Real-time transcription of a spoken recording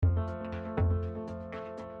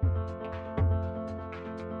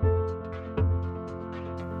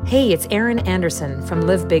Hey, it's Erin Anderson from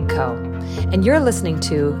Live Big Co., and you're listening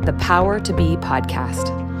to the Power to Be podcast.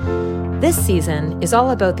 This season is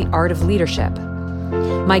all about the art of leadership.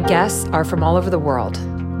 My guests are from all over the world.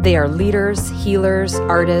 They are leaders, healers,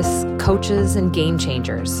 artists, coaches, and game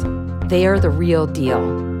changers. They are the real deal.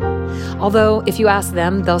 Although, if you ask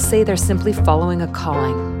them, they'll say they're simply following a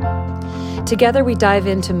calling. Together, we dive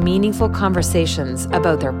into meaningful conversations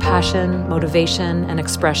about their passion, motivation, and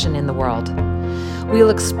expression in the world. We'll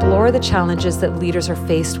explore the challenges that leaders are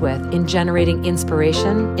faced with in generating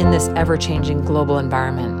inspiration in this ever-changing global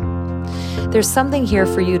environment. There's something here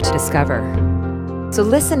for you to discover. So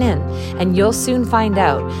listen in, and you'll soon find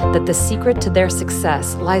out that the secret to their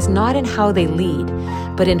success lies not in how they lead,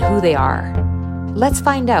 but in who they are. Let's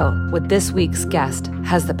find out what this week's guest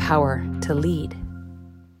has the power to lead.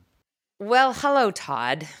 Well, hello,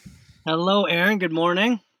 Todd. Hello, Erin. Good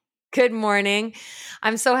morning. Good morning.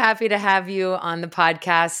 I'm so happy to have you on the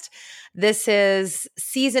podcast. This is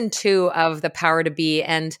season 2 of The Power to Be,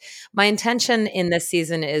 and my intention in this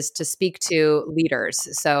season is to speak to leaders.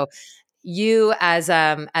 So you as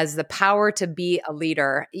the power to be a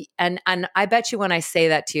leader, and I bet you when I say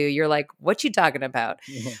that to you, you're like, what you talking about?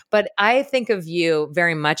 Mm-hmm. But I think of you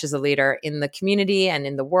very much as a leader in the community and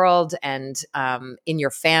in the world and in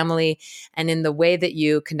your family and in the way that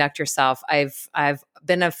you conduct yourself. I've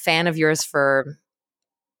been a fan of yours for,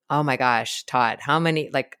 oh my gosh, Todd, how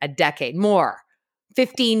many, like a decade, more,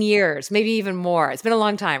 15 years, maybe even more. It's been a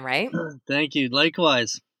long time, right? Thank you.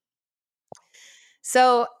 Likewise.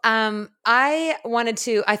 So I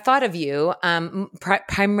thought of you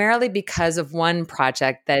primarily because of one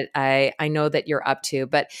project that I know that you're up to.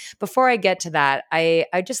 But before I get to that,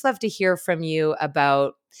 I just love to hear from you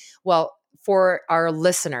about, well, for our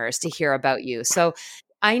listeners to hear about you. So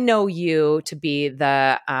I know you to be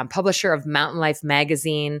the publisher of Mountain Life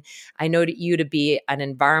magazine. I know you to be an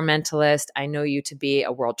environmentalist. I know you to be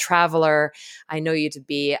a world traveler. I know you to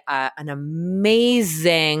be an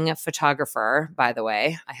amazing photographer, by the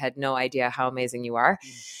way. I had no idea how amazing you are.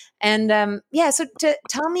 And so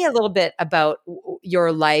tell me a little bit about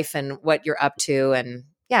your life and what you're up to. And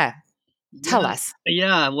tell us.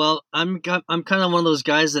 Yeah, well, I'm kind of one of those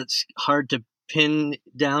guys that's hard to pin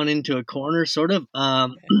down into a corner, sort of.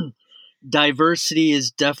 Diversity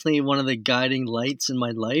is definitely one of the guiding lights in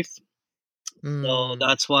my life. So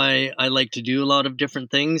that's why I like to do a lot of different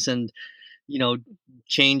things and,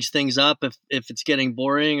 change things up if it's getting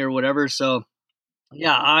boring or whatever. So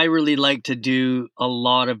yeah, I really like to do a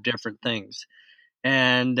lot of different things.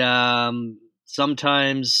 And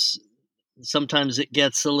sometimes it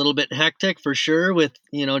gets a little bit hectic for sure with,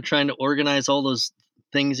 trying to organize all those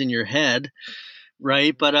things in your head,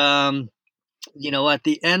 right? But at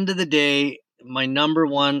the end of the day, my number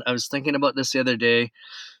one, I was thinking about this the other day,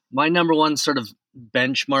 my number one sort of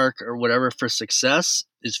benchmark or whatever for success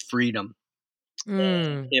is freedom.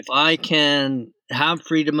 If I can have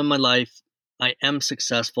freedom in my life, I am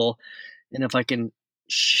successful. And if I can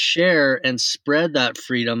share and spread that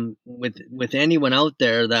freedom with anyone out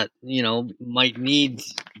there that, might need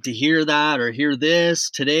to hear that or hear this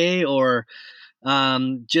today, or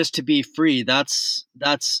just to be free, that's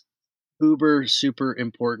uber super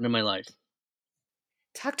important in my life.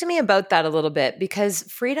 Talk to me about that a little bit, because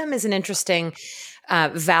freedom is an interesting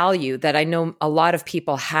value that I know a lot of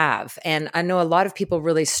people have, and I know a lot of people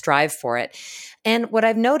really strive for it. And what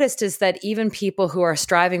I've noticed is that even people who are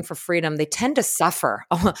striving for freedom, they tend to suffer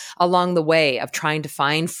along the way of trying to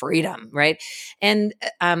find freedom, right? And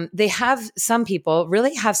some people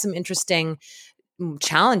really have some interesting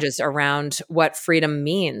challenges around what freedom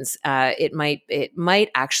means. It might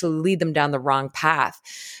actually lead them down the wrong path.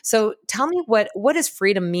 So tell me, what does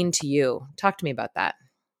freedom mean to you? Talk to me about that.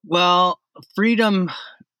 Well, freedom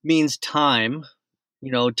means time.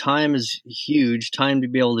 Time is huge. Time to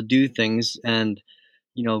be able to do things and,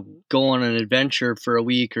 go on an adventure for a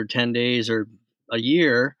week or 10 days or a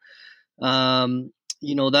year.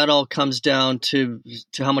 That all comes down to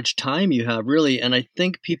how much time you have, really. And I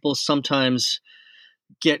think people sometimes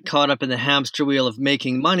get caught up in the hamster wheel of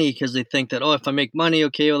making money because they think that, if I make money,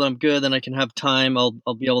 okay, well, I'm good, then I can have time.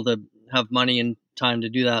 I'll be able to have money and time to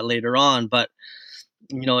do that later on. But,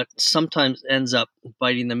 it sometimes ends up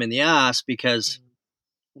biting them in the ass because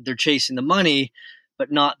they're chasing the money,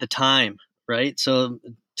 but not the time, right? So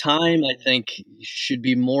time, I think, should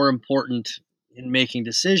be more important in making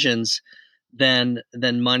decisions than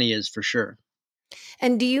money is, for sure.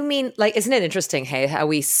 And do you mean, like, isn't it interesting, hey, how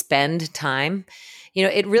we spend time?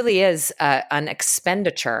 It really is an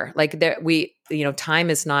expenditure. Like time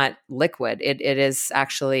is not liquid. It is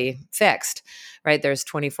actually fixed, right? There's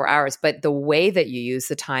 24 hours, but the way that you use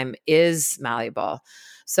the time is malleable.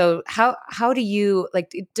 So how do you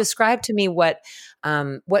like describe to me what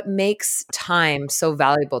makes time so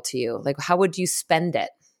valuable to you? Like how would you spend it?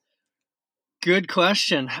 Good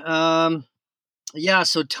question. Yeah,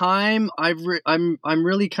 so time. I'm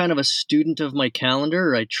really kind of a student of my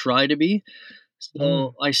calendar. Or I try to be. So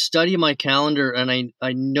Mm. I study my calendar, and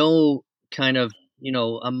I know kind of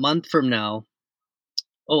a month from now.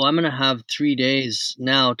 Oh, I'm gonna have 3 days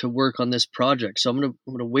now to work on this project. So I'm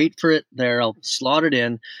gonna wait for it there. I'll slot it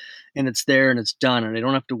in, and it's there, and it's done, and I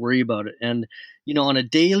don't have to worry about it. And on a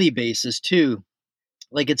daily basis too,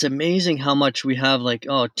 like it's amazing how much we have, like,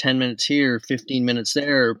 oh, 10 minutes here, 15 minutes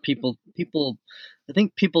there. People I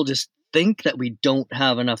think people just think that we don't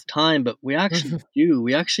have enough time, but we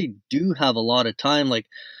actually do have a lot of time. Like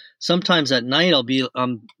sometimes at night I'll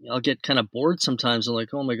get kind of bored sometimes. I'm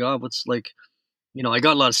like, oh my god, what's like, I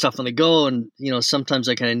got a lot of stuff on the go, and sometimes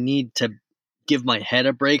I kind of need to give my head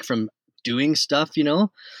a break from doing stuff.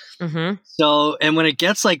 Hmm. So, and when it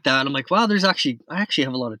gets like that, I'm like, wow, I actually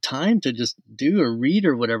have a lot of time to just do or read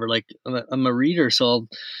or whatever. Like I'm a reader, so I'll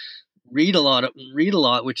read a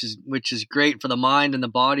lot, which is great for the mind and the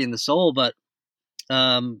body and the soul. But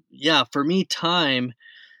yeah, for me, time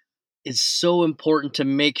is so important to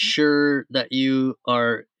make sure that you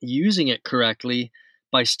are using it correctly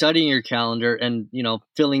by studying your calendar and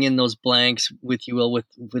filling in those blanks with you will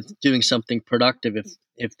with doing something productive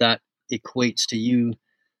if that equates to you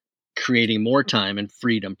creating more time and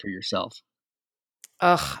freedom for yourself.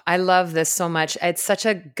 Oh, I love this so much. It's such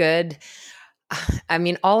a good I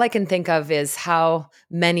mean, all I can think of is how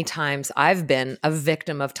many times I've been a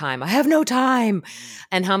victim of time. I have no time.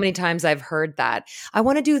 And how many times I've heard that. I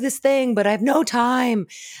want to do this thing, but I have no time.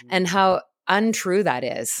 And how untrue that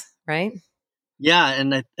is, right? Yeah,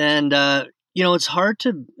 it's hard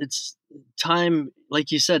to it's time,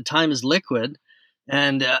 like you said, time is liquid,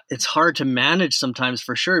 and it's hard to manage sometimes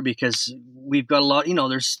for sure because we've got a lot.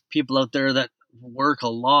 There's people out there that work a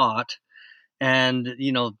lot, and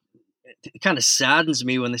it kind of saddens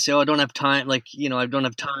me when they say, "Oh, I don't have time." Like I don't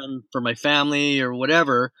have time for my family or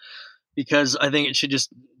whatever, because I think it should just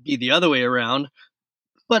be the other way around.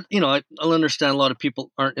 But I'll understand a lot of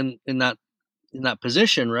people aren't in that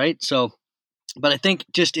position, right? So but I think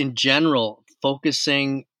just in general,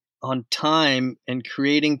 focusing on time and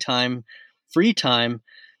creating time, free time,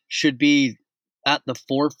 should be at the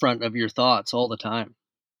forefront of your thoughts all the time.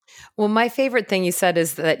 Well, my favorite thing you said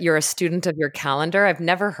is that you're a student of your calendar. I've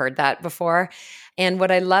never heard that before. And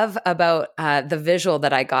what I love about the visual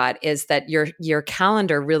that I got is that your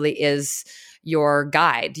calendar really is your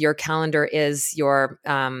guide. Your calendar is your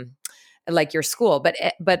like your school.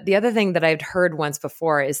 But the other thing that I'd heard once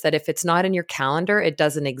before is that if it's not in your calendar, it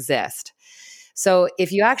doesn't exist. So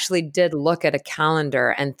if you actually did look at a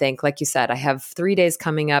calendar and think, like you said, I have 3 days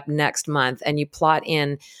coming up next month, and you plot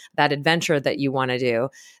in that adventure that you want to do,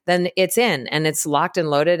 then it's in and it's locked and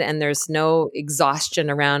loaded, and there's no exhaustion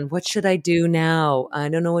around what should I do now? I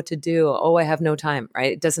don't know what to do. Oh, I have no time,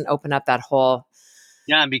 right? It doesn't open up that whole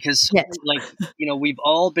Yeah, because pit. like we've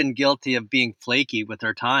all been guilty of being flaky with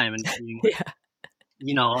our time and being like,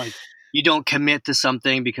 Yeah. like you don't commit to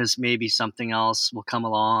something because maybe something else will come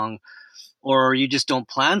along, or you just don't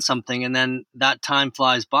plan something and then that time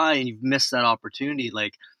flies by and you've missed that opportunity.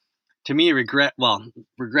 Like to me, regret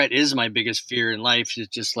is my biggest fear in life. Is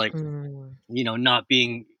just like Mm. not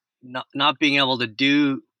being able to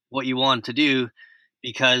do what you want to do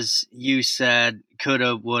because you said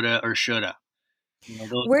coulda, woulda, or shoulda.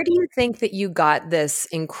 Those. Where do you think that you got this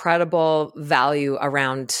incredible value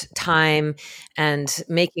around time and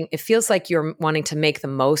making it feels like you're wanting to make the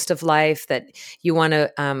most of life, that you want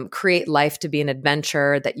to create life to be an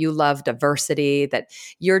adventure, that you love diversity, that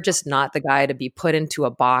you're just not the guy to be put into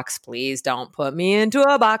a box. Please don't put me into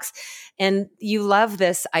a box. And you love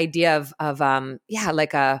this idea of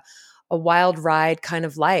like a wild ride kind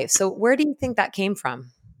of life. So where do you think that came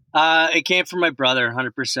from? It came from my brother,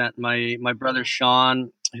 100%. My brother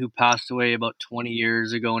Sean, who passed away about 20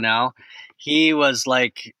 years ago now, he was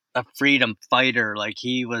like a freedom fighter. Like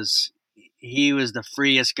he was the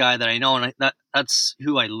freest guy that I know, and that's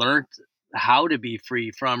who I learned how to be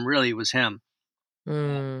free from. Really, was him.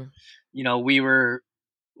 Mm. You know, we were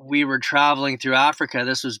traveling through Africa.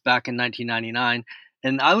 This was back in 1999,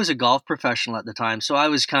 and I was a golf professional at the time, so I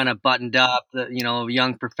was kind of buttoned up,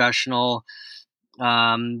 young professional,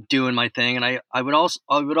 doing my thing. And I would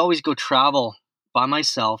always go travel by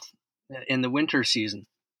myself in the winter season.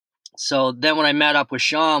 So then when I met up with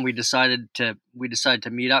Sean, we decided to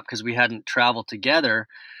meet up because we hadn't traveled together.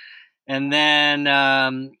 And then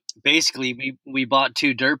basically we bought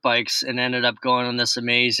two dirt bikes and ended up going on this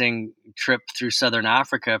amazing trip through southern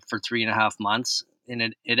Africa for 3.5 months.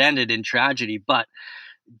 and it ended in tragedy. But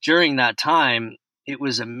during that time, it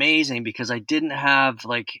was amazing because I didn't have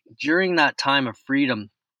like during that time of freedom,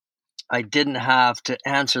 I didn't have to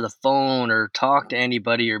answer the phone or talk to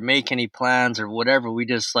anybody or make any plans or whatever. We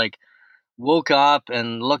just like woke up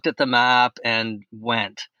and looked at the map and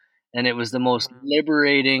went. And it was the most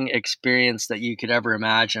liberating experience that you could ever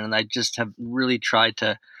imagine. And I just have really tried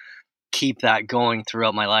to keep that going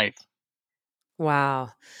throughout my life.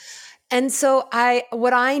 Wow. And so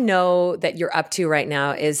what I know that you're up to right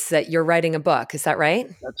now is that you're writing a book. Is that right?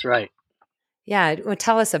 That's right. Yeah. Well,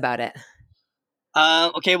 tell us about it.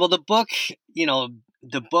 Okay. Well, the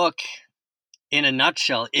book in a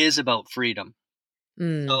nutshell is about freedom.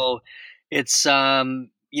 Mm. So it's,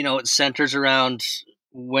 it centers around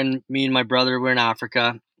when me and my brother were in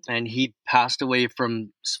Africa and he passed away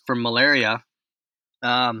from malaria.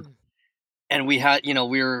 Um, and we had,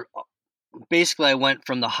 we were basically, I went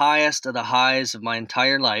from the highest of the highs of my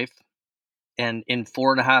entire life and in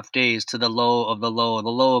 4.5 days to the low of the low of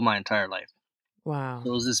the low of my entire life. Wow. So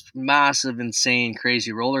it was this massive, insane,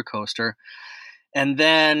 crazy roller coaster. And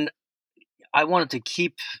then I wanted to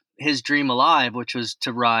keep his dream alive, which was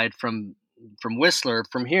to ride from Whistler,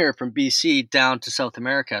 from here, from BC down to South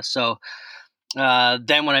America. So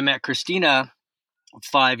then when I met Christina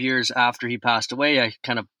 5 years after he passed away, I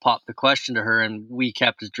kind of popped the question to her, and we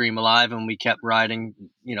kept his dream alive, and we kept riding.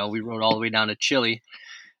 We rode all the way down to Chile,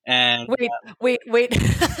 and Wait.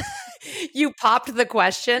 You popped the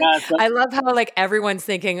question. yeah, I love how like everyone's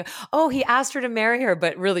thinking, "Oh, he asked her to marry her,"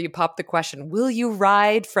 but really you popped the question. Will you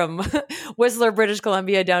ride from Whistler, British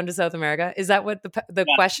Columbia down to South America? Is that what the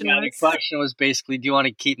question yeah. The was? question was basically, do you want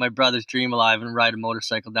to keep my brother's dream alive and ride a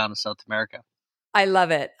motorcycle down to South America? I love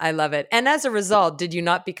it. I love it. And as a result, did you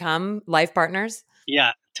not become life partners?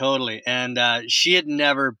 Yeah, totally. And she had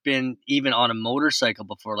never been even on a motorcycle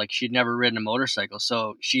before. Like she'd never ridden a motorcycle.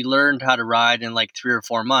 So she learned how to ride in like 3 or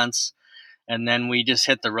 4 months. And then we just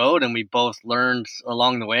hit the road and we both learned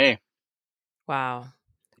along the way. Wow.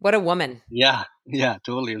 What a woman. Yeah, yeah,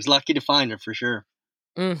 totally. I was lucky to find her for sure.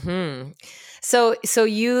 Mhm. So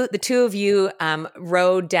the two of you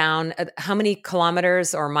rode down how many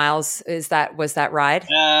kilometers or miles was that ride?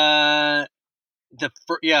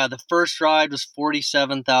 The first ride was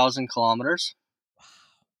 47,000 kilometers.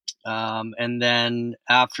 And then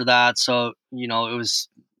after that, so it was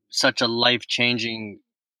such a life changing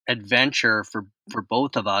adventure for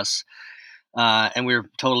both of us, and we were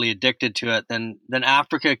totally addicted to it. Then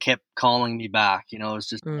Africa kept calling me back. It was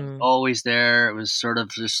just like, Mm. always there. It was sort of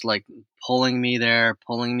just like pulling me there,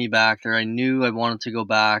 pulling me back there. I knew I wanted to go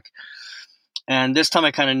back, and this time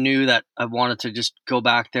I kind of knew that I wanted to just go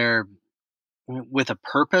back there with a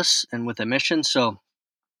purpose and with a mission. So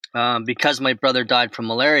because my brother died from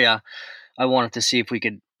malaria, I wanted to see if we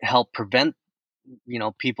could help prevent,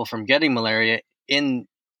 people from getting malaria in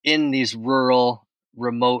these rural,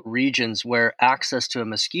 remote regions where access to a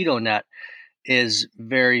mosquito net is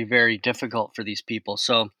very, very difficult for these people.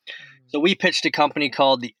 So we pitched a company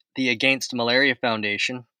called the Against Malaria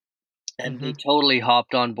Foundation, and they Mhm. totally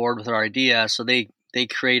hopped on board with our idea. So they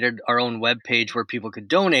created our own webpage where people could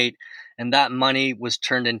donate, and that money was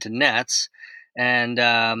turned into nets. And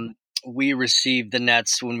we received the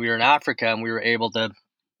nets when we were in Africa, and we were able to,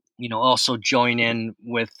 also join in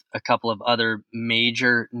with a couple of other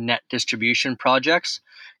major net distribution projects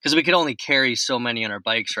because we could only carry so many on our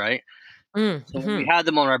bikes, right? Mm, So when we mhm. had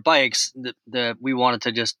them on our bikes, we wanted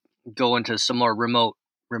to just go into some more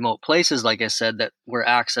remote places, like I said, that where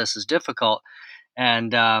access is difficult,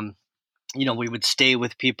 and we would stay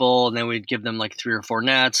with people, and then we'd give them like 3 or 4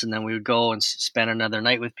 nets, and then we would go and spend another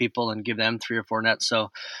night with people and give them 3 or 4 nets.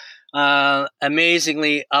 So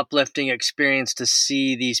amazingly uplifting experience to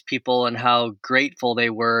see these people and how grateful they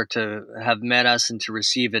were to have met us and to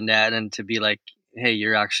receive a net and to be like, hey,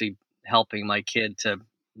 you're actually helping my kid to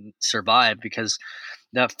survive, because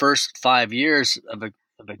that first 5 years of a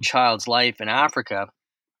child's life in Africa,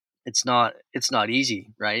 it's not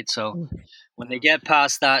easy, right? So Mm. when they get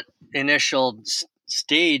past that initial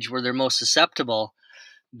stage where they're most susceptible,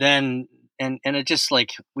 then and it just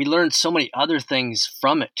like we learned so many other things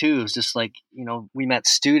from it too. It was just like, we met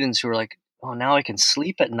students who were like, oh, now I can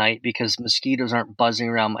sleep at night because mosquitoes aren't buzzing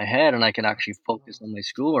around my head and I can actually focus on my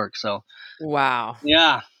schoolwork. So Wow.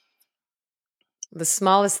 yeah, The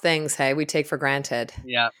smallest things, hey, we take for granted.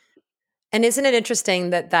 yeah, And isn't it interesting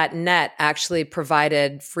that that net actually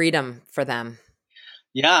provided freedom for them?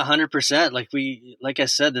 yeah, 100%. Like I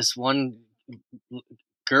said, this one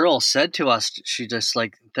girl said to us, she just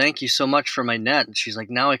like, thank you so much for my net, and she's like,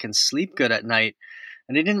 now I can sleep good at night.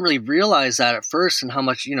 And I didn't really realize that at first, and how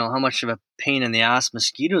much of a pain in the ass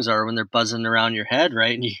mosquitoes are when they're buzzing around your head,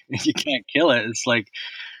 right? And you you can't kill it. It's like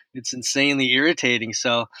it's insanely irritating.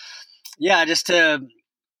 So yeah, just to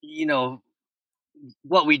you know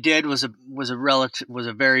what we did was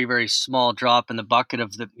a very very small drop in the bucket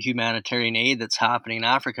of the humanitarian aid that's happening in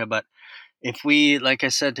Africa. But if we, like I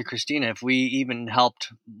said to Christina, if we even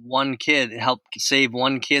helped save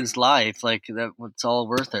one kid's life, like that, it's all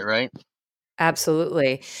worth it, right?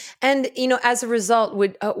 Absolutely. And as a result,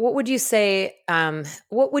 would what would you say?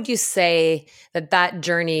 What would you say that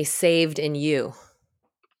journey saved in you?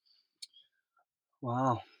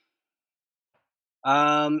 Wow.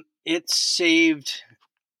 Um, it saved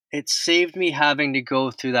it saved me having to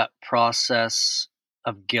go through that process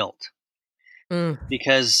of guilt, Mm,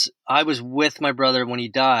 because I was with my brother when he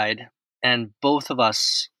died, and both of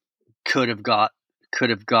us could have got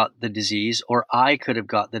the disease, or I could have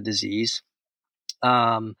got the disease.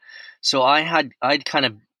 Um, so I'd kind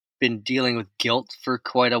of been dealing with guilt for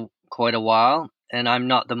quite a while, and I'm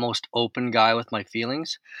not the most open guy with my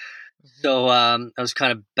feelings. So I was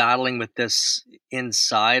kind of battling with this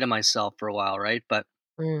inside of myself for a while, right? But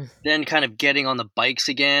mm, then kind of getting on the bikes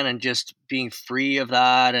again and just being free of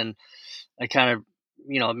that, and I kind of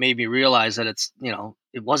it made me realize that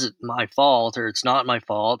it wasn't my fault, or it's not my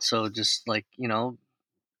fault. So just like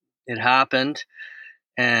it happened,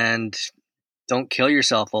 and don't kill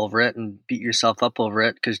yourself over it and beat yourself up over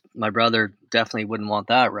it, because my brother definitely wouldn't want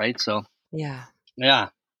that, right? So yeah. yeah.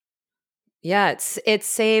 Yeah, it's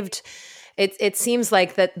saved. It seems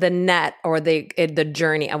like that the net or the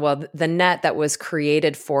journey, well, the net that was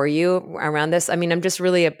created for you around this. I mean, I'm just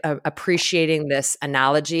really appreciating this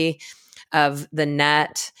analogy of the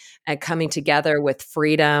net and coming together with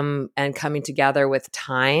freedom and coming together with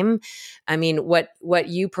time. I mean, what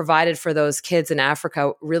you provided for those kids in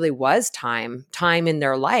Africa really was time in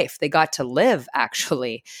their life. They got to live,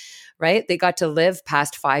 actually, right? They got to live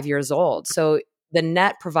past 5 years old. So the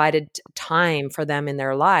net provided time for them in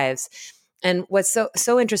their lives. And what's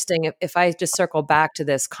so interesting, if I just circle back to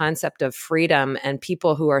this concept of freedom and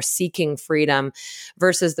people who are seeking freedom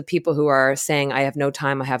versus the people who are saying, I have no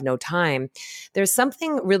time, I have no time, there's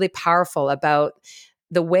something really powerful about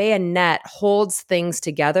the way a net holds things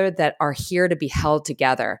together that are here to be held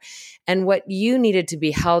together. And what you needed to be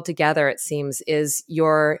held together, it seems, is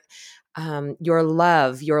your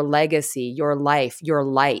love, your legacy, your life, your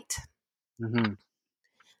light. Hmm.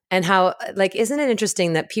 And how, like, isn't it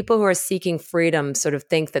interesting that people who are seeking freedom sort of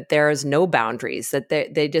think that there is no boundaries, that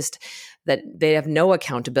that they have no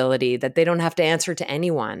accountability, that they don't have to answer to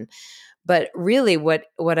anyone. But really, what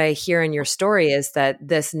I hear in your story is that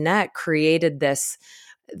this net created this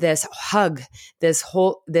hug, this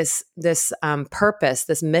purpose,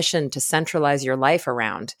 this mission to centralize your life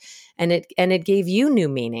around, and it gave you new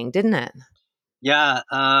meaning, didn't it? Yeah.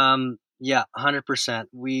 Yeah. 100%.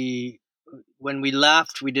 We When we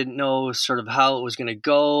left, we didn't know sort of how it was going to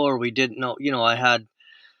go, or we didn't know. I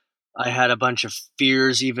had a bunch of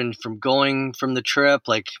fears even from going from the trip.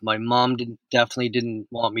 Like my mom definitely didn't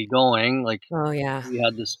want me going. Like Oh yeah, we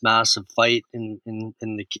had this massive fight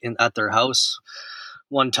at their house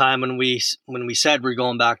one time when we said we're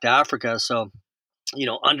going back to Africa. So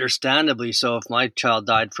understandably, so if my child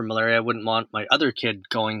died from malaria, I wouldn't want my other kid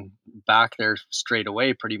going back there straight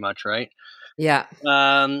away, pretty much, right? yeah.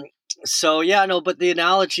 Um, so yeah, no, but the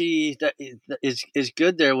analogy that is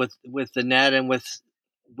good there with the net and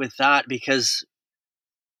with that, because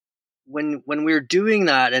when we're doing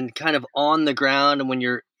that and kind of on the ground, and when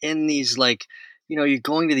you're in these, like, you're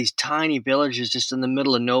going to these tiny villages just in the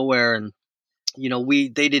middle of nowhere, and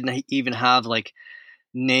they didn't even have like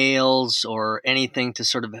nails or anything to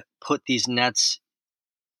sort of put these nets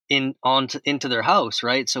into their house,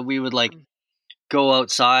 right? So we would like go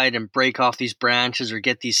outside and break off these branches or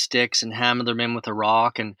get these sticks and hammer them in with a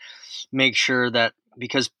rock, and make sure that,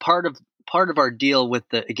 because part of our deal with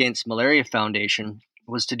the Against Malaria Foundation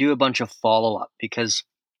was to do a bunch of follow up, because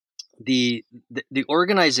the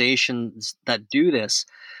organizations that do this,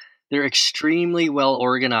 they're extremely well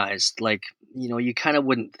organized. Like, you kind of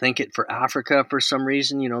wouldn't think it for Africa for some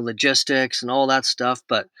reason, logistics and all that stuff,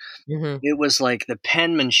 but Hmm. it was like the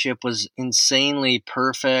penmanship was insanely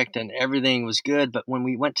perfect and everything was good. But when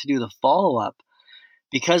we went to do the follow up,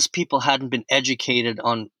 because people hadn't been educated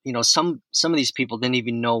on, some of these people didn't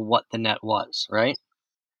even know what the net was, right?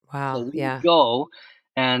 So Wow. we would Yeah. go,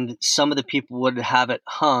 and some of the people would have it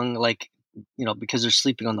hung, like, because they're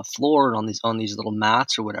sleeping on the floor and on these little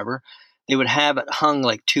mats or whatever. They would have it hung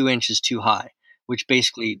like 2 inches too high, which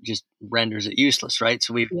basically just renders it useless, right?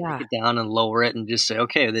 So we take Yeah. it down and lower it and just say,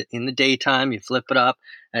 okay, in the daytime, you flip it up.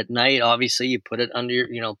 At night, obviously, you put it under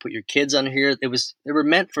your, put your kids under here. They were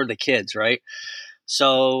meant for the kids, right?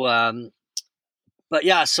 So, but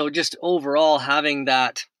yeah, so just overall having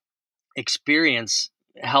that experience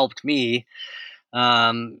helped me,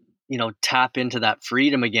 tap into that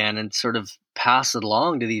freedom again and sort of pass it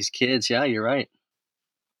along to these kids. Yeah, you're right.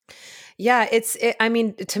 Yeah, I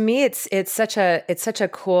mean, to me, it's such a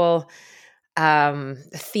cool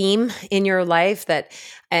theme in your life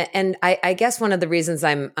and I guess one of the reasons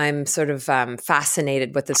I'm sort of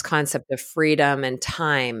fascinated with this concept of freedom and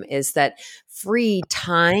time is that free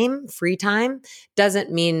time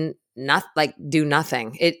doesn't mean not like do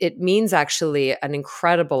nothing. It means actually an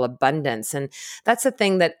incredible abundance, and that's the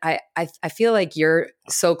thing that I feel like you're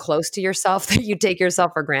so close to yourself that you take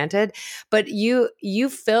yourself for granted, but you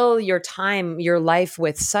fill your time, your life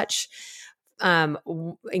with such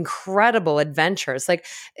incredible adventures. Like,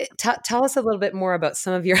 tell us a little bit more about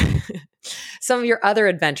some of your some of your other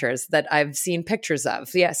adventures that I've seen pictures of.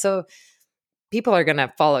 Yeah, so people are going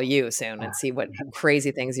to follow you soon and see what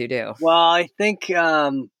crazy things you do. Well, I think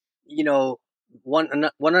you know one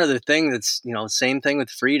other thing that's same thing with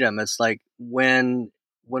freedom. It's like when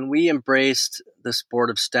we embraced the sport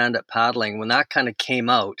of stand up paddling, when that kind of came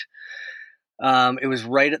out, it was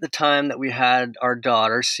right at the time that we had our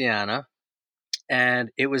daughter Sienna, and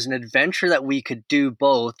it was an adventure that we could do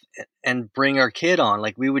both and bring our kid on.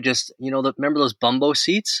 Like we would just remember those bumbo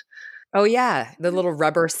seats. Oh yeah, the little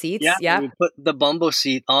rubber seats. Yeah, we Yep. would put the bumbo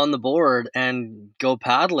seat on the board and go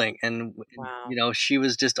paddling. And Wow. she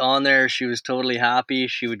was just on there. She was totally happy.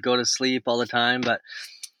 She would go to sleep all the time. But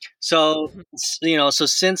so so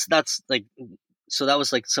since that's like so that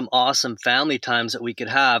was like some awesome family times that we could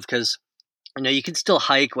have because you can still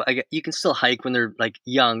hike. You can still hike when they're like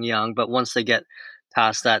young, but once they get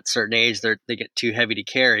past that certain age, they get too heavy to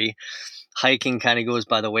carry. Hiking kind of goes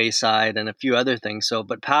by the wayside and a few other things. So,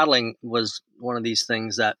 but paddling was one of these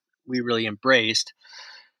things that we really embraced.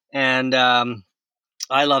 And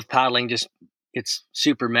I love paddling. Just it's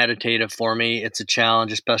super meditative for me. It's a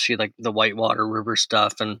challenge, especially like the Whitewater River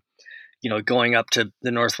stuff, and going up to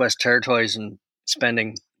the Northwest Territories and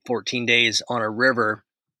spending 14 days on a river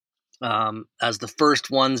as the first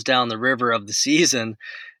ones down the river of the season,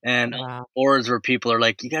 and Wow. boards where people are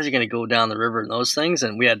like, "You guys are going to go down the river and those things,"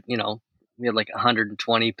 and we had like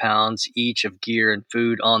 120 pounds each of gear and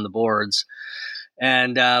food on the boards,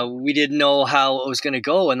 and we didn't know how it was going to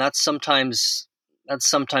go, and that's sometimes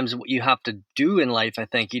what you have to do in life. I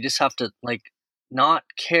think you just have to like not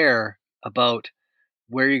care about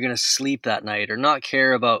where you're going to sleep that night, or not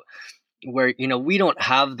care about where we don't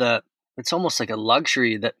have the it's almost like a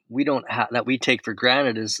luxury that we don't have, that we take for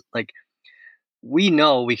granted, is like we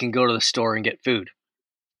know we can go to the store and get food,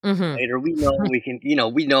 Hmm. right? Or we know we can we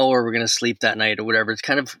know where we're going to sleep that night or whatever. It's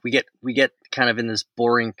kind of we get kind of in this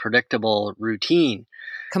boring predictable routine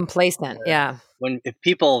Complacent. where Yeah. when if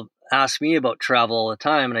people ask me about travel all the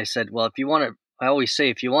time, and I said, well, if you want to I always say,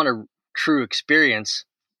 if you want a true experience,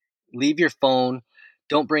 leave your phone,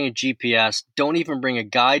 don't bring a GPS, don't even bring a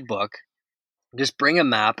guidebook, just bring a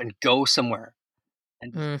map and go somewhere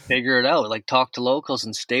and just Mm. figure it out. Like talk to locals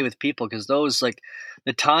and stay with people, because those like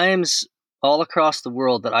the times all across the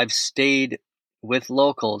world that I've stayed with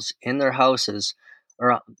locals in their houses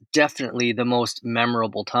are definitely the most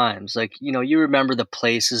memorable times. Like you remember the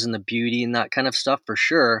places and the beauty and that kind of stuff for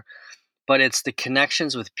sure, but it's the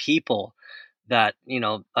connections with people that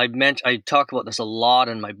I talk about this a lot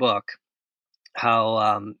in my book.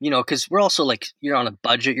 How because we're also like, you're on a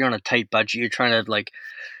budget, you're on a tight budget, you're trying to like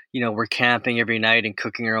we're camping every night and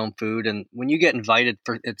cooking our own food. And when you get invited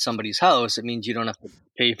for at somebody's house, it means you don't have to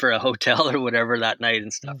pay for a hotel or whatever that night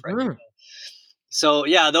and stuff, right? Mhm. So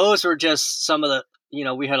yeah, those were just some of the,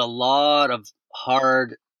 we had a lot of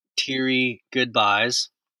hard, teary goodbyes,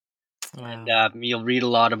 and Wow. you'll read a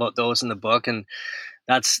lot about those in the book. And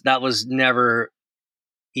that was never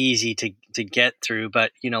easy to get through.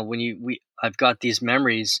 But when I've got these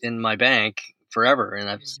memories in my bank forever, and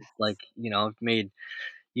I've like made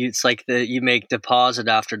it's like you make deposit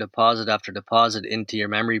after deposit after deposit into your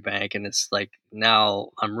memory bank, and it's like now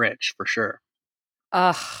I'm rich for sure.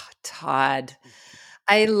 Oh, Todd.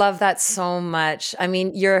 I love that so much. I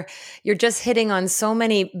mean, you're just hitting on so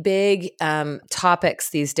many big topics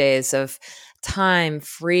these days of time,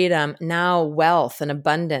 freedom, now wealth and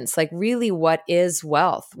abundance. Like, really, what is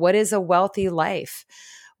wealth? What is a wealthy life?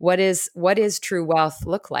 what is true wealth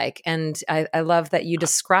look like? And I love that you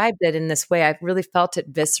described it in this way. I really felt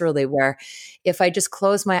it viscerally, where if I just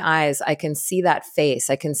close my eyes, I can see that face,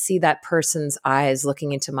 I can see that person's eyes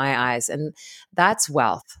looking into my eyes, and that's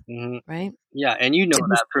wealth, Hmm. right? Yeah, and you know To be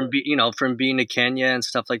that from from being to Kenya and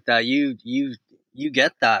stuff like that. You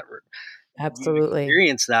get that. You've absolutely.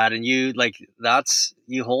 experienced that, and you like that's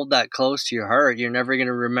you hold that close to your heart. You're never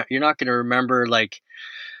gonna remember. You're not gonna remember like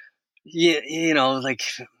like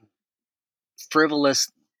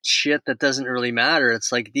frivolous shit that doesn't really matter.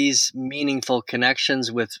 It's like these meaningful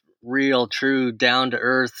connections with real, true, down to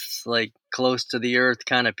earth, like close to the earth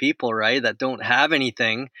kind of people, right? That don't have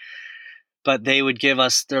anything, but they would give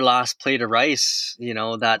us their last plate of rice,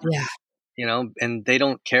 Yeah. and they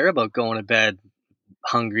don't care about going to bed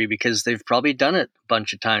hungry because they've probably done it a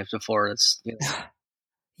bunch of times before.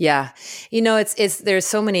 Yeah. It's there's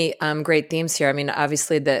so many great themes here. I mean,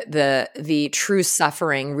 obviously the true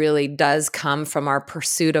suffering really does come from our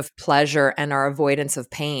pursuit of pleasure and our avoidance of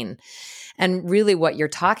pain. And really what you're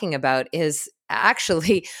talking about is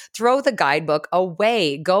actually throw the guidebook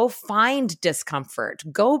away, go find discomfort,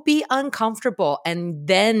 go be uncomfortable, and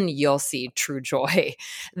then you'll see true joy.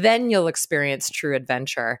 Then you'll experience true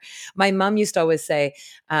adventure. My mom used to always say,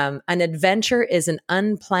 an adventure is an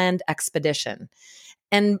unplanned expedition.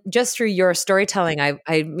 And just through your storytelling, I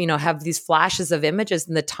have these flashes of images,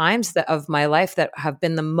 and the times of my life that have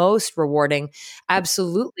been the most rewarding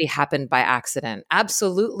absolutely happened by accident.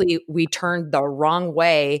 Absolutely, we turned the wrong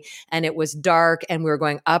way and it was dark and we were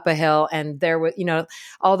going up a hill and there was,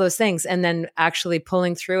 all those things. And then actually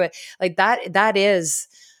pulling through it like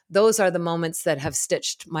those are the moments that have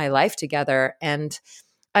stitched my life together. And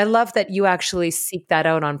I love that you actually seek that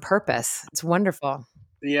out on purpose. It's wonderful.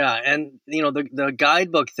 Yeah, and the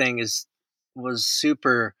guidebook thing was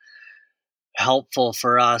super helpful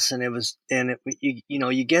for us, and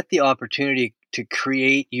you get the opportunity to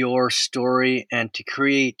create your story and to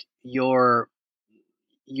create your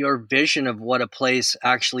vision of what a place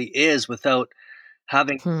actually is without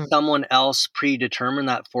having Hmm. someone else predetermine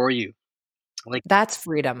that for you. Like, That's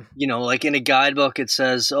freedom. like in a guidebook it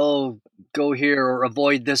says, "Oh, go here or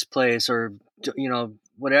avoid this place," or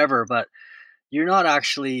whatever, but you're not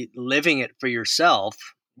actually living it for yourself.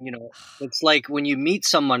 It's like when you meet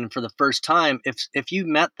someone for the first time, if you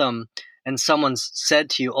met them and someone's said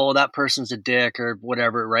to you, "Oh, that person's a dick," or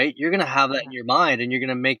whatever, right? You're going to have that in your mind and you're going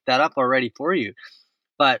to make that up already for you.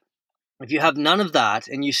 But if you have none of that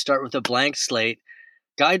and you start with a blank slate,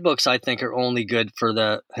 guidebooks I think are only good for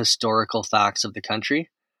the historical facts of the country,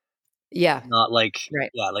 Yeah, not like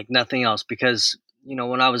right. yeah, like nothing else, because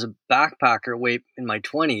when I was a backpacker way in my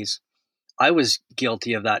 20s, I was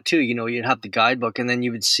guilty of that too. You'd have the guidebook and then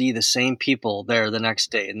you would see the same people there the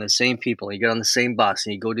next day and the same people. You get on the same bus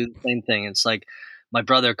and you go do the same thing. It's like my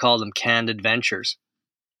brother called them canned adventures.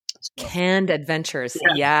 So, Canned adventures.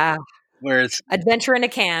 yeah, Yeah. where it's Adventure in a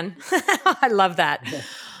can. I love that.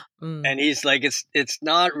 Mm. and he's like, it's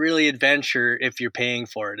not really adventure if you're paying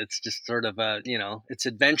for it. It's just sort of it's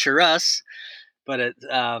adventurous, but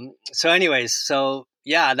so anyways, so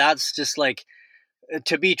yeah, that's just like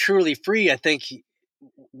to be truly free. I think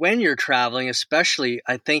when you're traveling, especially,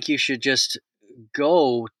 I think you should just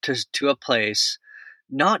go to a place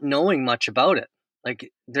not knowing much about it.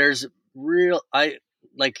 Like there's real I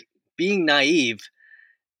like being naive,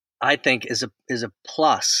 I think is a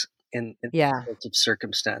plus in Yeah. sorts of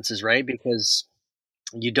circumstances, right? Because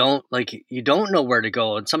you don't know where to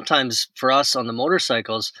go. And sometimes for us on the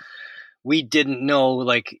motorcycles, we didn't know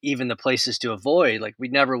like even the places to avoid. Like we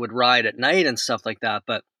never would ride at night and stuff like that.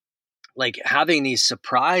 But like having these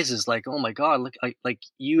surprises, like, oh my God, look, like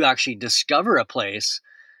you actually discover a place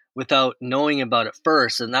without knowing about it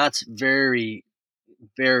first. And that's very,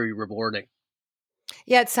 very rewarding.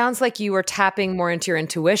 Yeah, it sounds like you were tapping more into your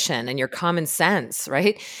intuition and your common sense,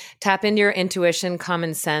 right? Tap into your intuition,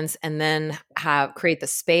 common sense, and then have create the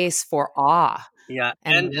space for awe Yeah.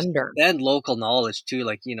 and And just, wonder. and local knowledge too.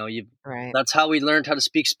 Like, Right. that's how we learned how to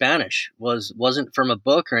speak Spanish wasn't from a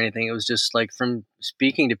book or anything. It was just like from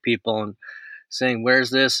speaking to people and saying, where's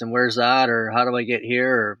this and where's that? Or how do I get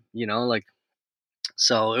here? Or, like,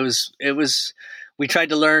 so it was, we tried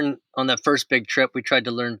to learn on that first big trip, we tried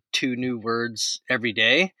to learn 2 new words every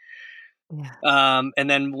day. Yeah. And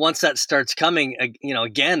then once that starts coming,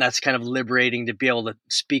 again, that's kind of liberating to be able to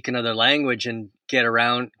speak another language and get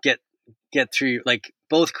around, get through. Like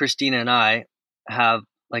both Christina and I have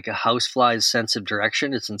like a housefly's sense of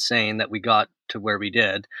direction. It's insane that we got to where we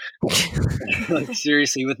did. Like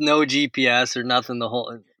seriously, with no GPS or nothing, the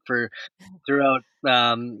whole for throughout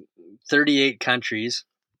 38 countries.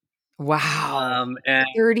 Wow. And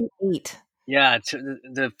 38. Yeah,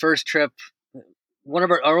 the first trip, one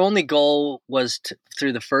of our only goal was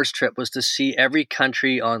through the first trip was to see every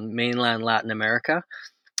country on mainland Latin America,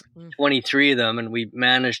 Mm. 23 of them, and we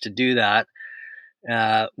managed to do that,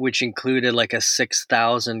 which included like a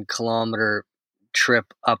 6,000 kilometer trip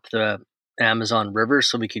up the Amazon River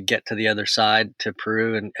so we could get to the other side to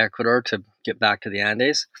Peru and Ecuador to get back to the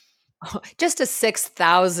Andes. Just a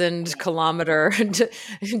 6,000 kilometer.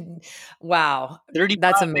 Wow. 35,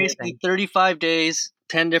 That's basically amazing. 35 days,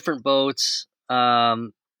 10 different boats.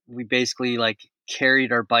 We basically like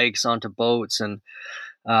carried our bikes onto boats and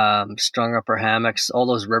strung up our hammocks. All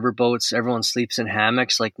those river boats, everyone sleeps in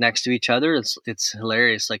hammocks like next to each other. It's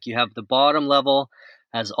hilarious. Like you have the bottom level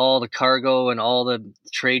has all the cargo and all the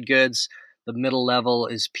trade goods. The middle level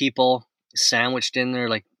is people sandwiched in there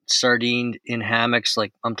like sardined in hammocks.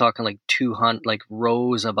 Like I'm talking like 200, like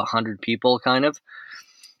rows of 100 people kind of.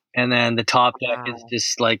 And then the top deck is Wow.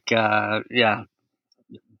 just like yeah,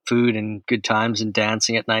 food and good times and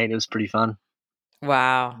dancing at night. It was pretty fun.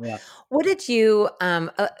 Wow. Yeah. What did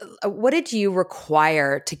you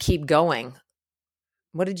require to keep going?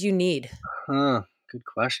 What did you need? Huh. Good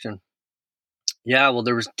question. Yeah, well,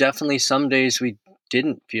 there was definitely some days we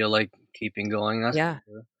didn't feel like keeping going. That's for Yeah.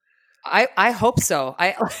 sure. I hope so.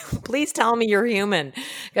 I please tell me you're human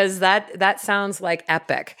because that sounds like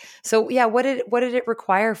epic. So yeah, what did it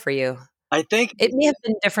require for you? I think, It may have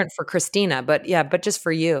been different for Christina, but yeah, but just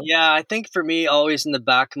for you. yeah, I think for me, always in the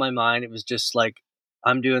back of my mind, it was just like,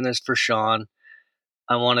 I'm doing this for Sean.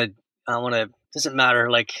 I want to. Doesn't matter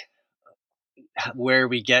like where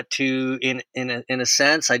we get to in a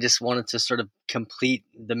sense. I just wanted to sort of complete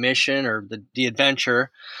the mission or the adventure,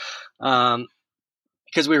 um,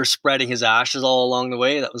 because we were spreading his ashes all along the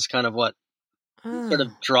way. That was kind of what sort of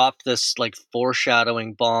Oh. dropped this like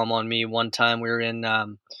foreshadowing bomb on me one time. We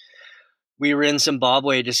were in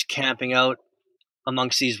Zimbabwe just camping out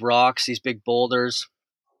amongst these rocks, these big boulders,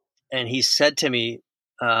 and he said to me,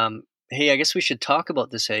 "Hey, I guess we should talk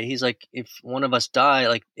about this. Hey," he's like, "If one of us die,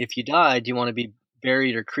 like if you die, do you want to be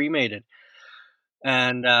buried or cremated?"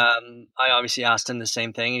 And I obviously asked him the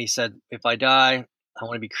same thing, and he said, "If I die, I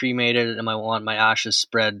want to be cremated, and I want my ashes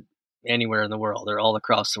spread anywhere in the world, or all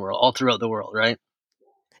across the world, all throughout the world." Right?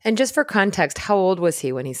 And just for context, how old was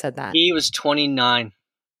he when he said that? He was 29.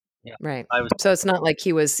 Yeah, Right. I was. So it's not like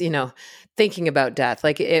he was, thinking about death.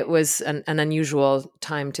 Like it was an unusual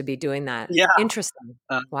time to be doing that. Yeah. Interesting.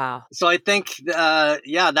 Uh, Wow. so I think,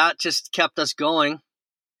 yeah, that just kept us going.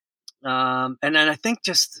 And then I think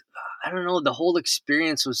just, I don't know, the whole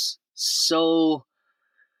experience was so,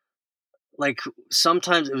 like,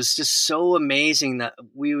 sometimes it was just so amazing that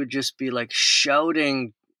we would just be like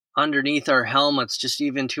shouting underneath our helmets, just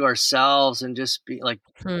even to ourselves, and just be like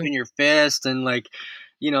Hmm. in your fist. And like,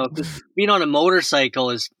 'cause being on a motorcycle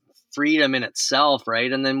is freedom in itself,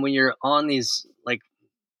 right? And then when you're on these, like,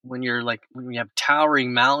 when you have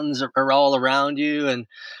towering mountains are all around you, and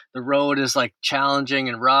the road is like challenging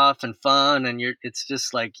and rough and fun, and it's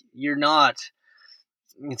just like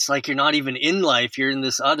it's like you're not even in life, you're in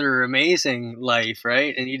this other amazing life,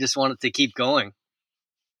 right? And you just want it to keep going.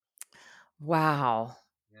 Wow.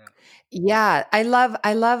 Yeah. Yeah, I love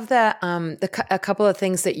a couple of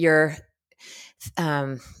things that you're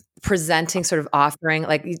um presenting, sort of offering,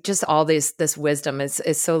 like just all this wisdom is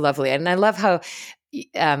so lovely. And I love how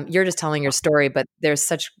you're just telling your story, but there's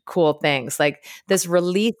such cool things like this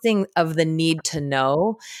releasing of the need to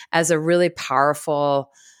know as a really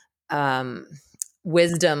powerful um,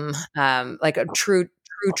 wisdom, like a true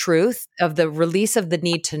truth of the release of the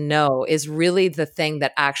need to know is really the thing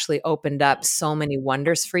that actually opened up so many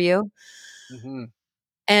wonders for you. Hmm.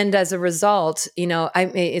 And as a result,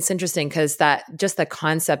 it's interesting because that just the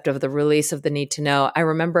concept of the release of the need to know. I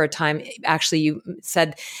remember a time, actually, you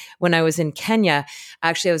said when I was in Kenya,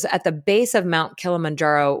 actually, I was at the base of Mount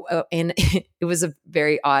Kilimanjaro, and it was a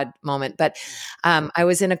very odd moment. But I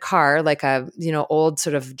was in a car, like a old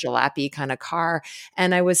sort of jalopy kind of car,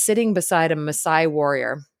 and I was sitting beside a Maasai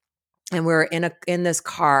warrior. And we were in this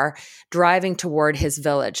car driving toward his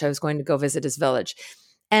village. I was going to go visit his village,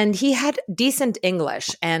 and he had decent English.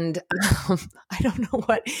 And um, I don't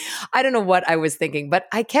know what I was thinking, but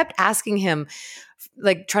I kept asking him,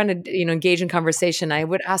 like trying to engage in conversation. I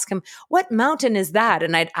would ask him, "What mountain is that?"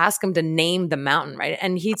 And I'd ask him to name the mountain, right?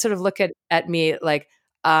 And he'd sort of look at me like,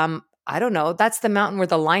 "I don't know. That's the mountain where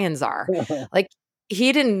the lions are." Like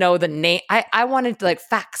he didn't know the name. I wanted to like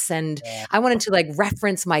facts, and Yeah. I wanted to like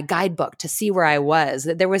reference my guidebook to see where I was.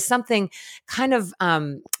 There was something kind of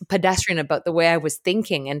pedestrian about the way I was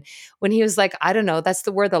thinking. And when he was like, "I don't know, that's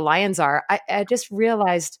where the lions are," I just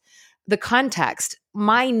realized the context,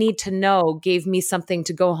 my need to know gave me something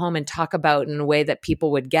to go home and talk about in a way that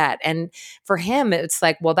people would get. And for him, it's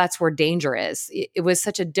like, well, that's where danger is. It was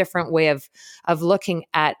such a different way of looking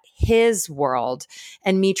at his world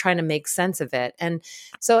and me trying to make sense of it. And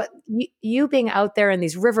so you being out there in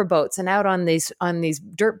these riverboats and out on these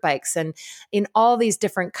dirt bikes and in all these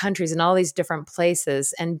different countries and all these different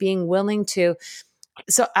places, and being willing to,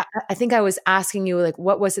 so I think I was asking you, like,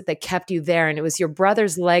 what was it that kept you there? And it was your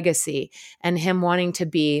brother's legacy and him wanting to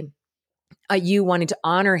be, you wanting to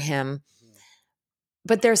honor him.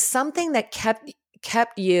 But there's something that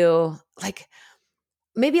kept you, like,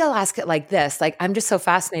 maybe I'll ask it like this. Like, I'm just so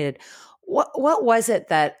fascinated. What was it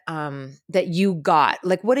that that you got?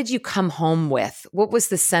 Like, what did you come home with? What was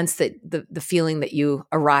the sense that the feeling that you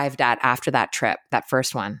arrived at after that trip, that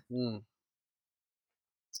first one? Mm.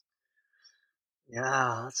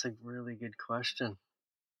 Yeah, that's a really good question.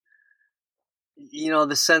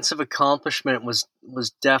 The sense of accomplishment was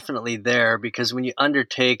definitely there, because when you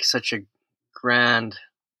undertake such a grand,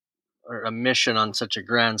 or a mission on such a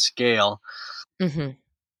grand scale, Mm-hmm.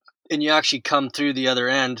 and you actually come through the other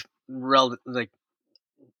end, like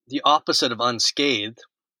the opposite of unscathed,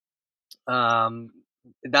 um,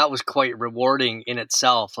 that was quite rewarding in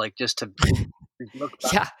itself. Like, just to look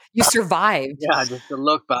back, Yeah, you survived. yeah, just to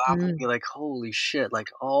look back and Mm. be like, holy shit! Like,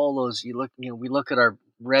 all those, we look at our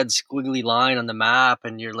red squiggly line on the map,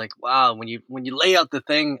 and you're like, wow. When you lay out the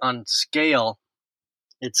thing on scale,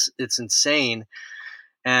 it's insane.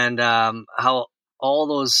 And how all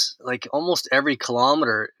those, like, almost every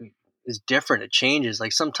kilometer is different. It changes.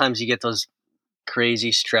 Like, sometimes you get those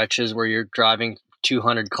crazy stretches where you're driving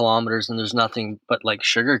 200 kilometers and there's nothing but like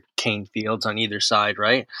sugar cane fields on either side,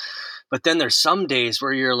 right? But then there's some days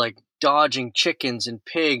where you're like dodging chickens and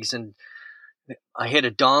pigs, and I hit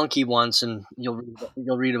a donkey once, and you'll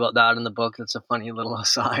read about that in the book. That's a funny little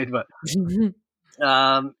aside. But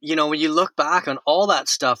when you look back on all that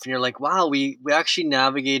stuff, and you're like, wow, we actually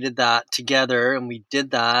navigated that together, and we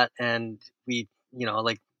did that, and we,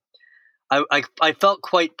 like, I felt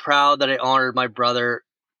quite proud that I honored my brother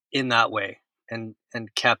in that way, and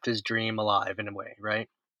kept his dream alive in a way, right?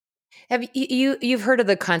 Have you've heard of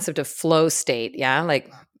the concept of flow state? Yeah, like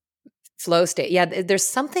flow state. Yeah, there's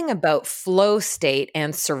something about flow state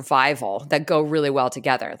and survival that go really well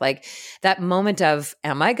together. Like that moment of,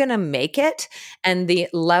 am I going to make it? And the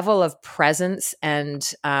level of presence and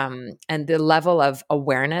the level of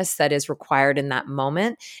awareness that is required in that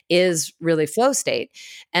moment is really flow state.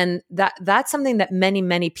 And that's something that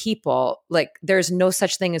many people, like, there's no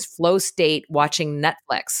such thing as flow state watching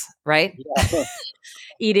Netflix, right? Yeah.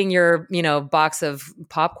 Eating your, box of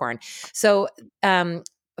popcorn. So,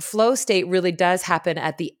 flow state really does happen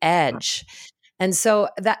at the edge. And so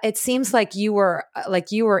that it seems like you were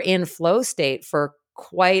in flow state for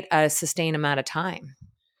quite a sustained amount of time.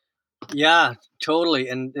 Yeah, totally.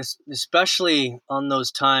 And especially on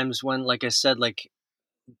those times when, like I said, like,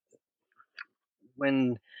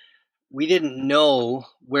 when we didn't know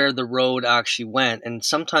where the road actually went, and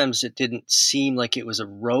sometimes it didn't seem like it was a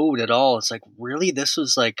road at all. It's like, really, this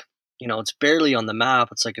was like, it's barely on the map.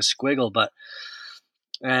 It's like a squiggle. But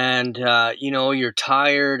and you're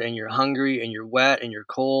tired, and you're hungry, and you're wet, and you're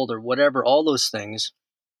cold, or whatever, all those things,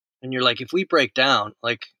 and you're like, if we break down,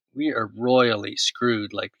 like, we are royally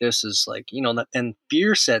screwed. Like, this is like, and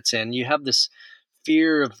fear sets in. You have this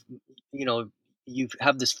fear of, you know you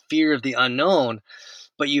have this fear of the unknown,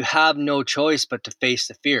 but you have no choice but to face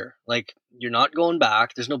the fear. Like, you're not going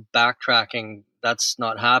back. There's no backtracking. That's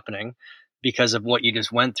not happening because of what you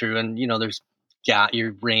just went through. And, there's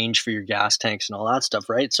your range for your gas tanks and all that stuff,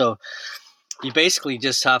 right? So you basically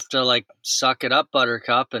just have to, like, suck it up,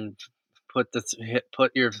 buttercup, and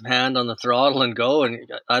put your hand on the throttle and go.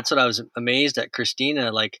 And that's what I was amazed at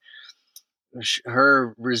Christina. Like,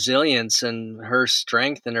 her resilience and her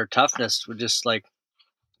strength and her toughness would just, like,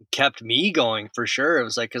 kept me going for sure. It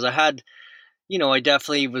was like, because I had, I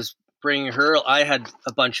definitely was bringing her. I had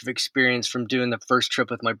a bunch of experience from doing the first trip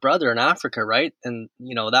with my brother in Africa, right? And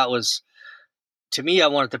that was, to me, I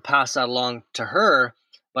wanted to pass that along to her,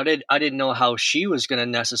 but I didn't know how she was going to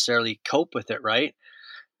necessarily cope with it, right?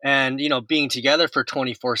 And being together for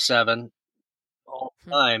 24/7 all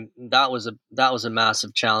the time, that was a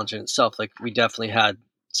massive challenge in itself. Like, we definitely had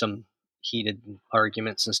some heated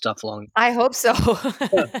arguments and stuff along. I hope so.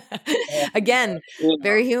 Yeah. Again, You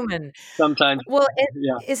very human. Sometimes, Well,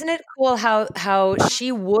 yeah, isn't it cool how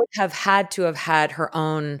she would have had to have had her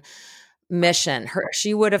own mission?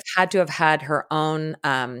 She would have had to have had her own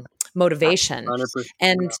motivation, 100%.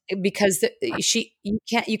 and because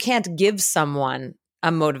you can't give someone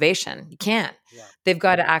a motivation. You can't. Yeah. They've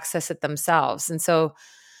got to access it themselves. And so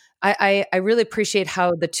I really appreciate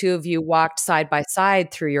how the two of you walked side by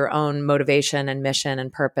side through your own motivation and mission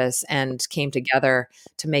and purpose and came together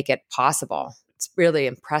to make it possible. It's really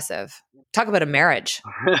impressive. Talk about a marriage.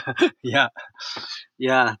 Yeah.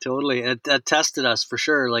 Yeah, totally. It tested us for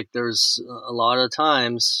sure. Like there's a lot of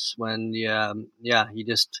times when you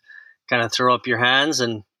just kind of throw up your hands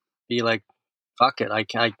and be like, fuck it. I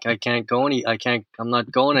can't go I'm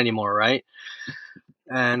not going anymore. Right.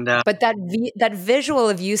 And But that visual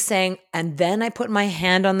of you saying, and then I put my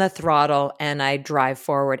hand on the throttle and I drive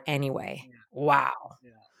forward anyway. Wow.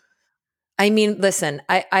 yeah. I mean, listen,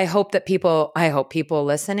 I hope people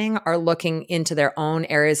listening are looking into their own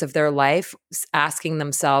areas of their life, asking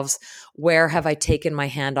themselves, where have I taken my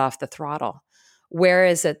hand off the throttle? Where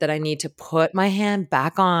is it that I need to put my hand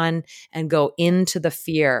back on and go into the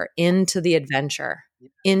fear, into the adventure,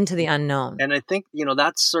 into the unknown? And I think,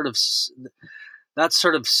 that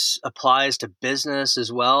sort of applies to business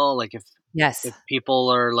as well. Like Yes. if people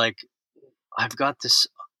are like, I've got this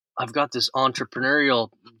entrepreneurial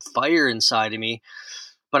fire inside of me,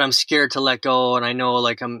 but I'm scared to let go. And I know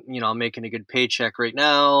like I'm making a good paycheck right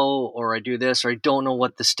now, or I do this, or I don't know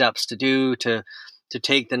what the steps to do to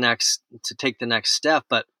take the next step.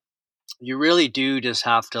 But you really do just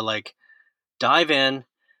have to like dive in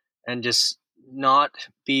and just not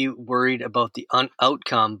be worried about the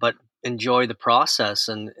outcome, but enjoy the process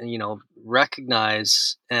and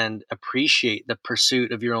recognize and appreciate the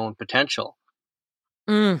pursuit of your own potential.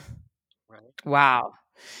 Mm, Right. wow.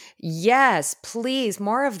 Yes, please,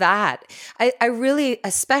 more of that. I really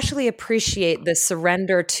especially appreciate the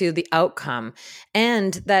surrender to the outcome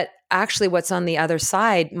and that actually what's on the other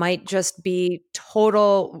side might just be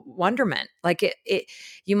total wonderment. Like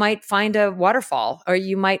you might find a waterfall or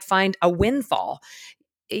you might find a windfall.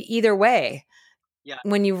 Either way, Yeah.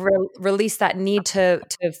 when you release that need to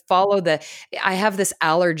follow I have this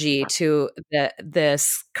allergy to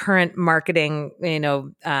this current marketing,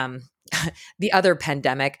 the other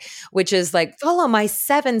pandemic, which is like follow my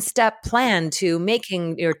 7-step plan to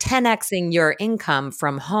making your 10xing your income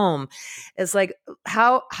from home. It's like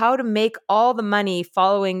how to make all the money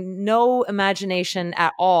following no imagination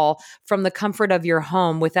at all from the comfort of your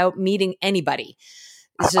home without meeting anybody.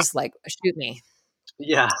 It's just like shoot me.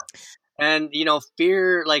 Yeah. And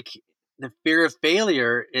fear, like the fear of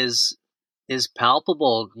failure is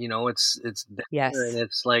palpable. It's there, and Yes.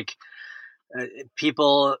 it's like uh,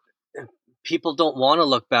 people people don't want to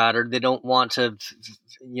look bad, or they don't want to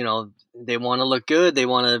they want to look good. They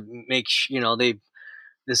want to make they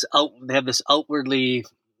have this outwardly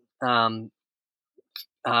um,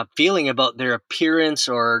 feeling about their appearance,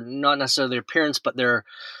 or not necessarily their appearance, but their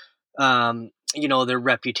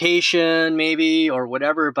reputation maybe, or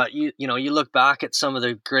whatever. But you look back at some of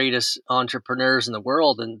the greatest entrepreneurs in the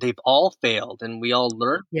world, and they've all failed, and we all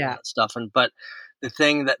learn from Yeah. that stuff. But the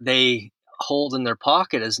thing that they hold in their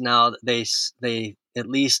pocket is now that they at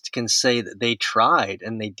least can say that they tried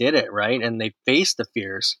and they did it right, and they faced the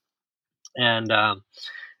fears. And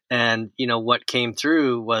what came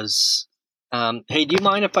through was, hey, do you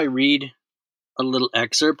mind if I read a little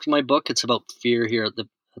excerpt from my book? It's about fear here at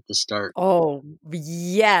the start. Oh,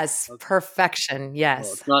 yes, Okay. perfection. Well,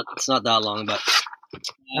 Yes. it's not that long, but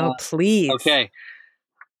Oh, please. okay.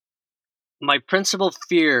 My principal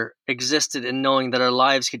fear existed in knowing that our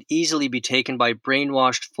lives could easily be taken by a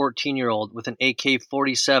brainwashed 14-year-old with an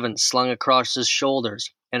AK-47 slung across his shoulders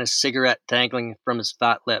and a cigarette dangling from his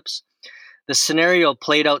fat lips. The scenario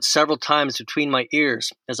played out several times between my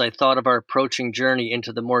ears as I thought of our approaching journey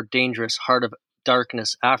into the more dangerous heart of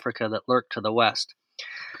darkness Africa that lurked to the west.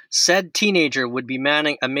 Said teenager would be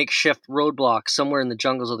manning a makeshift roadblock somewhere in the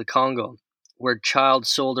jungles of the Congo, where child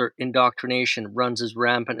soldier indoctrination runs as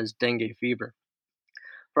rampant as dengue fever.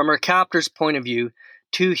 From our captor's point of view,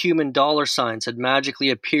 2 human dollar signs had magically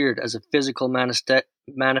appeared as a physical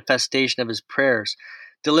manifestation of his prayers,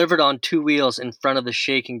 delivered on 2 wheels in front of the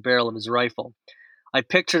shaking barrel of his rifle. I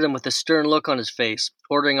pictured him with a stern look on his face,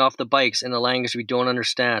 ordering off the bikes in a language we don't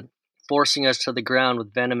understand, forcing us to the ground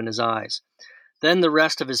with venom in his eyes. Then the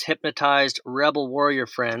rest of his hypnotized rebel warrior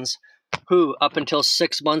friends, who up until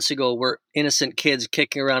 6 months ago were innocent kids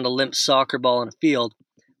kicking around a limp soccer ball in a field,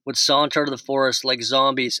 would saunter out of the forest like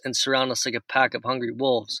zombies and surround us like a pack of hungry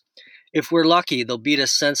wolves. If we're lucky, they'll beat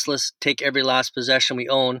us senseless, take every last possession we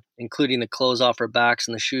own, including the clothes off our backs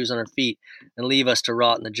and the shoes on our feet, and leave us to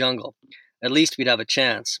rot in the jungle. At least we'd have a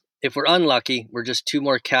chance. If we're unlucky, we're just 2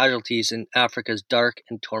 more casualties in Africa's dark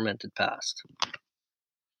and tormented past.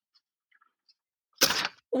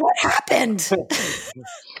 What happened?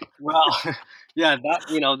 Well, yeah,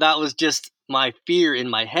 that was just my fear in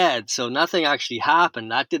my head. So nothing actually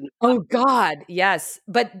happened. That didn't. Oh God, yes.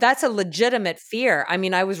 But that's a legitimate fear. I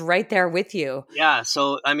mean, I was right there with you. Yeah.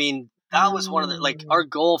 So I mean, that was one of the Mm. our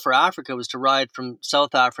goal for Africa was to ride from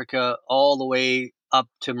South Africa all the way up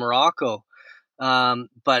to Morocco.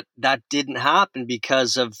 But that didn't happen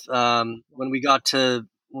because of when we got to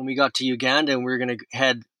Uganda and we were going to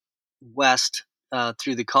head west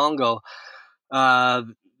through the Congo. Uh,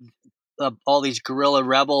 all these guerrilla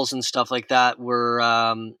rebels and stuff like that were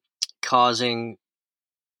causing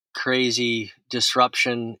crazy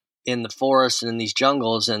disruption in the forest and in these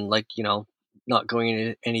jungles, and not going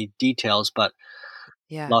into any details, but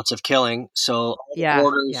Yeah. lots of killing. So Yeah.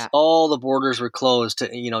 Yeah. all the borders were closed.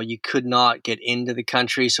 You could not get into the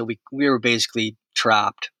country. So we were basically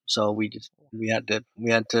trapped. So we had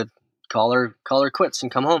to call her quits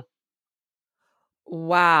and come home.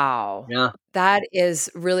 Wow. Yeah. That is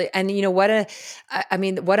really, and you know what I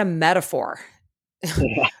mean, what a metaphor,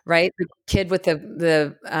 Yeah. right? The kid with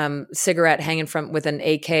the cigarette hanging from with an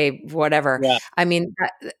AK, whatever. Yeah. I mean,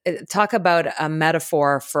 talk about a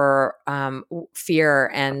metaphor for fear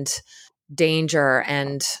and danger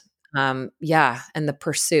and yeah, and the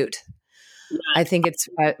pursuit. I think it's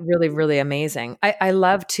really, really amazing. I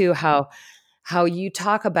love too how you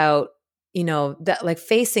talk about, you know, that like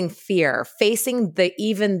facing fear, facing the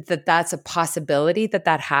even that's a possibility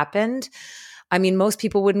that happened. I mean, most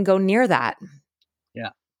people wouldn't go near that.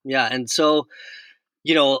 Yeah. Yeah. And so,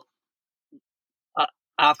 you know, uh,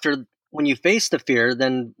 after when you face the fear,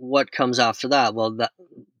 then what comes after that? Well,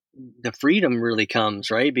 the freedom really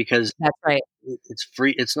comes, right? Because That's right. it's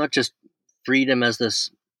free. It's not just freedom as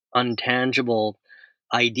this untangible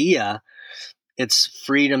idea. It's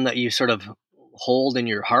freedom that you sort of hold in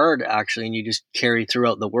your heart, actually, and you just carry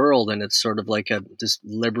throughout the world. And it's sort of like this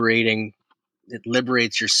liberating. It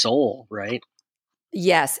liberates your soul, right?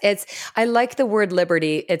 Yes, I like the word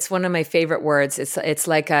liberty. It's one of my favorite words. It's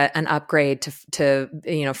like an upgrade to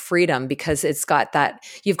you know freedom because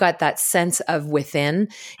you've got that sense of within.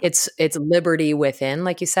 It's liberty within,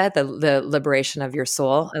 like you said, the liberation of your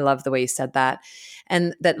soul. I love the way you said that.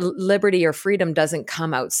 And that liberty or freedom doesn't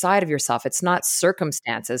come outside of yourself. It's not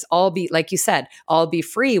circumstances. I'll be, like you said, I'll be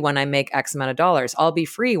free when I make X amount of dollars. I'll be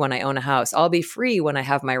free when I own a house. I'll be free when I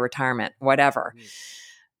have my retirement, whatever.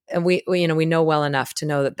 And you know we know well enough to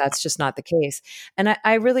know that that's just not the case. And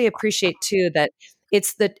I really appreciate too that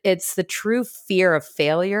it's the true fear of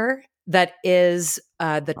failure that is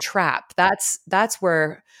the trap. That's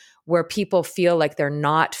where people feel like they're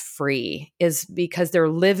not free is because they're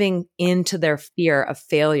living into their fear of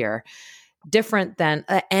failure different than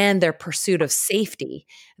and their pursuit of safety.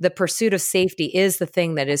 The pursuit of safety is the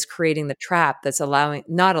thing that is creating the trap that's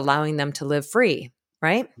not allowing them to live free,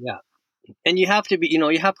 right? Yeah. And you have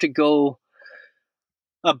to go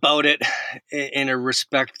about it in a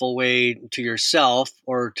respectful way to yourself,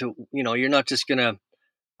 or to, I'm not just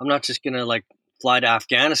gonna like fly to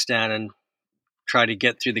Afghanistan and try to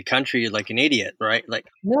get through the country like an idiot, right? Like,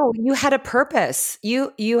 No, you had a purpose.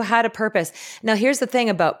 You had a purpose. Now here's the thing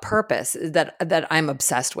about purpose that I'm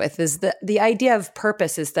obsessed with is that the idea of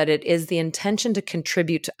purpose is that it is the intention to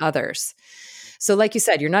contribute to others. So like you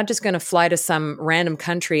said, you're not just going to fly to some random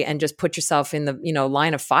country and just put yourself in the, you know,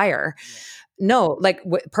 line of fire. No, like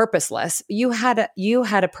purposeless. You had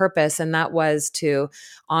a purpose and that was to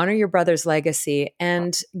honor your brother's legacy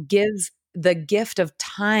and give the gift of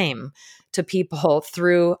time to people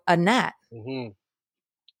through a net. hmm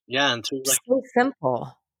yeah, and through like, So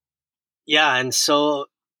simple. yeah, and so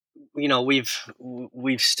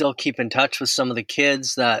we've still keep in touch with some of the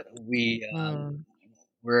kids that we Mm.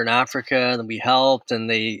 were in Africa and we helped, and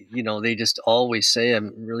they just always say,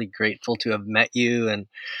 "I'm really grateful to have met you," and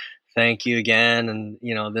thank you again, and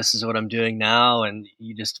this is what I'm doing now. And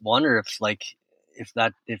you just wonder if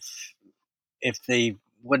they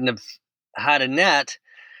wouldn't have had a net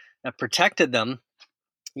that protected them,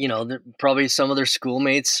 probably some of their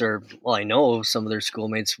schoolmates, or well, I know some of their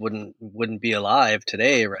schoolmates wouldn't be alive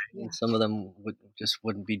today, right? Yeah. And some of them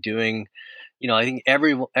wouldn't be doing. I think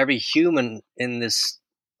every human in this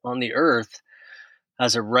on the earth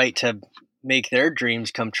has a right to make their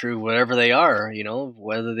dreams come true, whatever they are.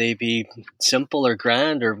 Whether they be simple or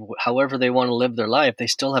grand, or however they want to live their life, they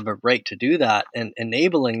still have a right to do that. And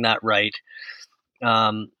enabling that right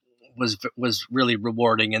um, was really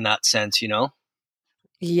rewarding in that sense.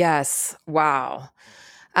 Yes. Wow.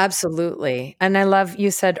 Absolutely. And I love you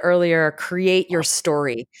said earlier, create your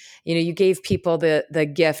story. You know, you gave people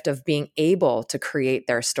the gift of being able to create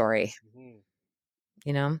their story, Mhm.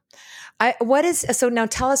 you know? What is so now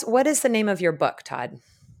tell us what is the name of your book, Todd?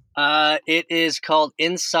 It is called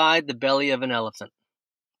Inside the Belly of an Elephant.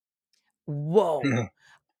 Whoa.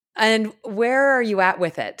 And where are you at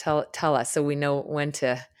with it? Tell us so we know when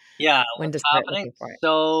to What's start happening? looking for it.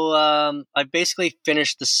 So I basically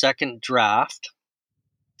finished the second draft.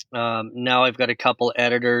 Now I've got a couple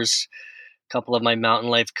editors, a couple of my Mountain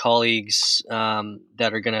Life colleagues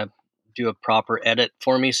that are going to do a proper edit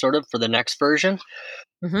for me, sort of, for the next version.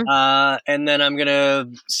 Mm-hmm. And then I'm going to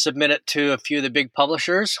submit it to a few of the big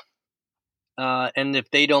publishers. And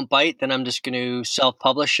if they don't bite, then I'm just going to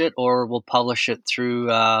self-publish it, or we'll publish it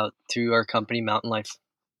through our company, Mountain Life.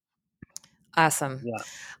 Awesome. Yeah.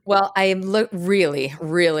 Well, I am really,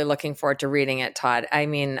 really looking forward to reading it, Todd. I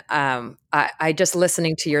mean, I just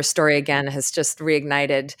listening to your story again has just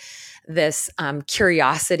reignited this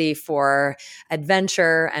curiosity for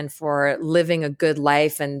adventure and for living a good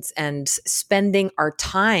life and spending our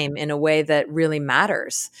time in a way that really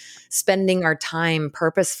matters, spending our time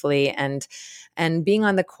purposefully and being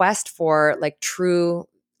on the quest for like true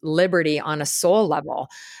liberty on a soul level.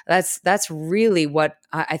 That's really what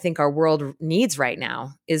I think our world needs right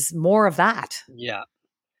now, is more of that. Yeah.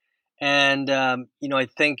 And, I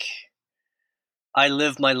think I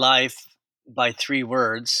live my life by 3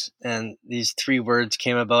 words, and these 3 words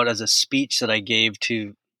came about as a speech that I gave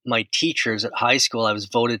to my teachers at high school. I was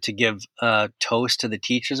voted to give a toast to the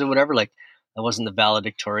teachers or whatever. Like, I wasn't the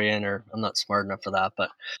valedictorian, or I'm not smart enough for that. But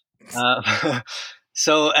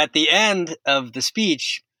so at the end of the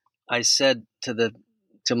speech, I said to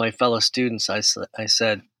my fellow students, I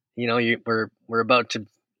said, we're about to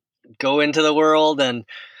go into the world, and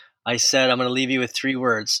I said, I'm going to leave you with 3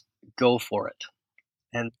 words: go for it.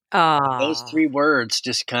 And those 3 words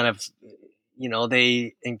just kind of,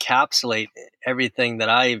 they encapsulate everything that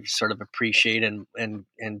I sort of appreciate and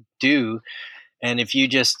do. And if you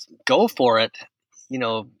just go for it,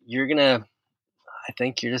 I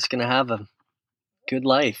think you're just going to have a good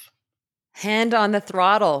life. Hand on the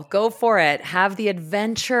throttle, go for it. Have the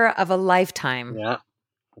adventure of a lifetime. Yeah,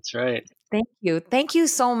 that's right. Thank you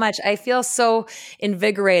so much. I feel so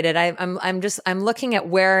invigorated. I'm looking at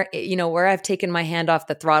where I've taken my hand off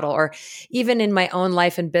the throttle, or even in my own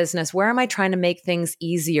life and business, where am I trying to make things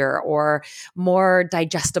easier or more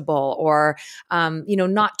digestible, or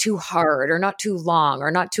not too hard or not too long or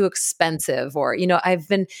not too expensive, or I've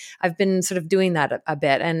been sort of doing that a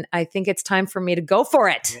bit, and I think it's time for me to go for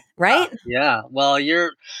it. Right? Yeah. Well,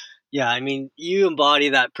 I mean, you embody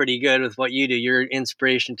that pretty good with what you do. You're an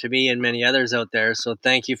inspiration to me and many others out there. So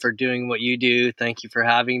thank you for doing what you do. Thank you for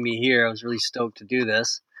having me here. I was really stoked to do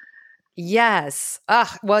this. Yes.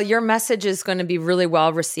 Well, your message is going to be really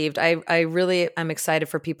well received. I really am excited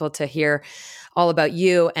for people to hear all about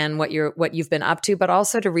you and what you've been up to, but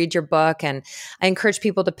also to read your book. And I encourage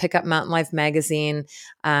people to pick up Mountain Life magazine.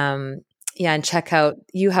 And check out,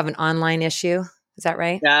 you have an online issue. Is that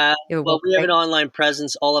right? Well, we have an online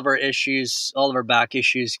presence. All of our back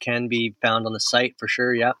issues can be found on the site for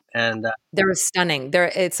sure. Yeah. And they're stunning.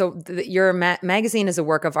 Your magazine is a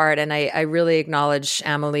work of art. And I really acknowledge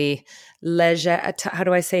Amélie Legare. How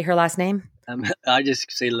do I say her last name? I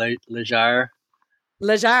just say Legare.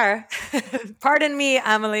 Legare. Pardon me,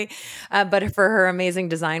 Amélie, but for her amazing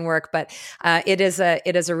design work. But it is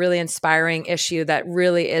a really inspiring issue that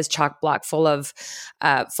really is chock block full of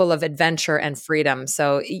adventure and freedom.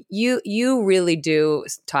 So you really do,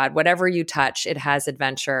 Todd. Whatever you touch, it has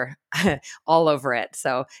adventure all over it.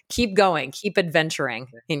 So keep going, keep adventuring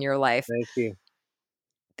in your life. Thank you.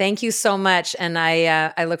 Thank you so much, and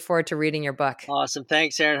I look forward to reading your book. Awesome.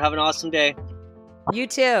 Thanks, Erin. Have an awesome day. You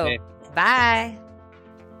too. Okay. Bye.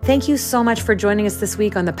 Thank you so much for joining us this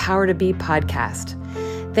week on the Power to Be podcast.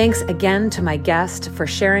 Thanks again to my guest for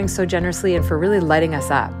sharing so generously and for really lighting us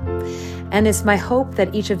up. And it's my hope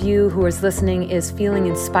that each of you who is listening is feeling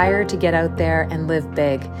inspired to get out there and live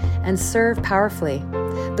big and serve powerfully.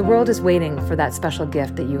 The world is waiting for that special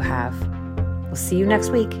gift that you have. We'll see you next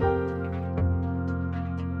week.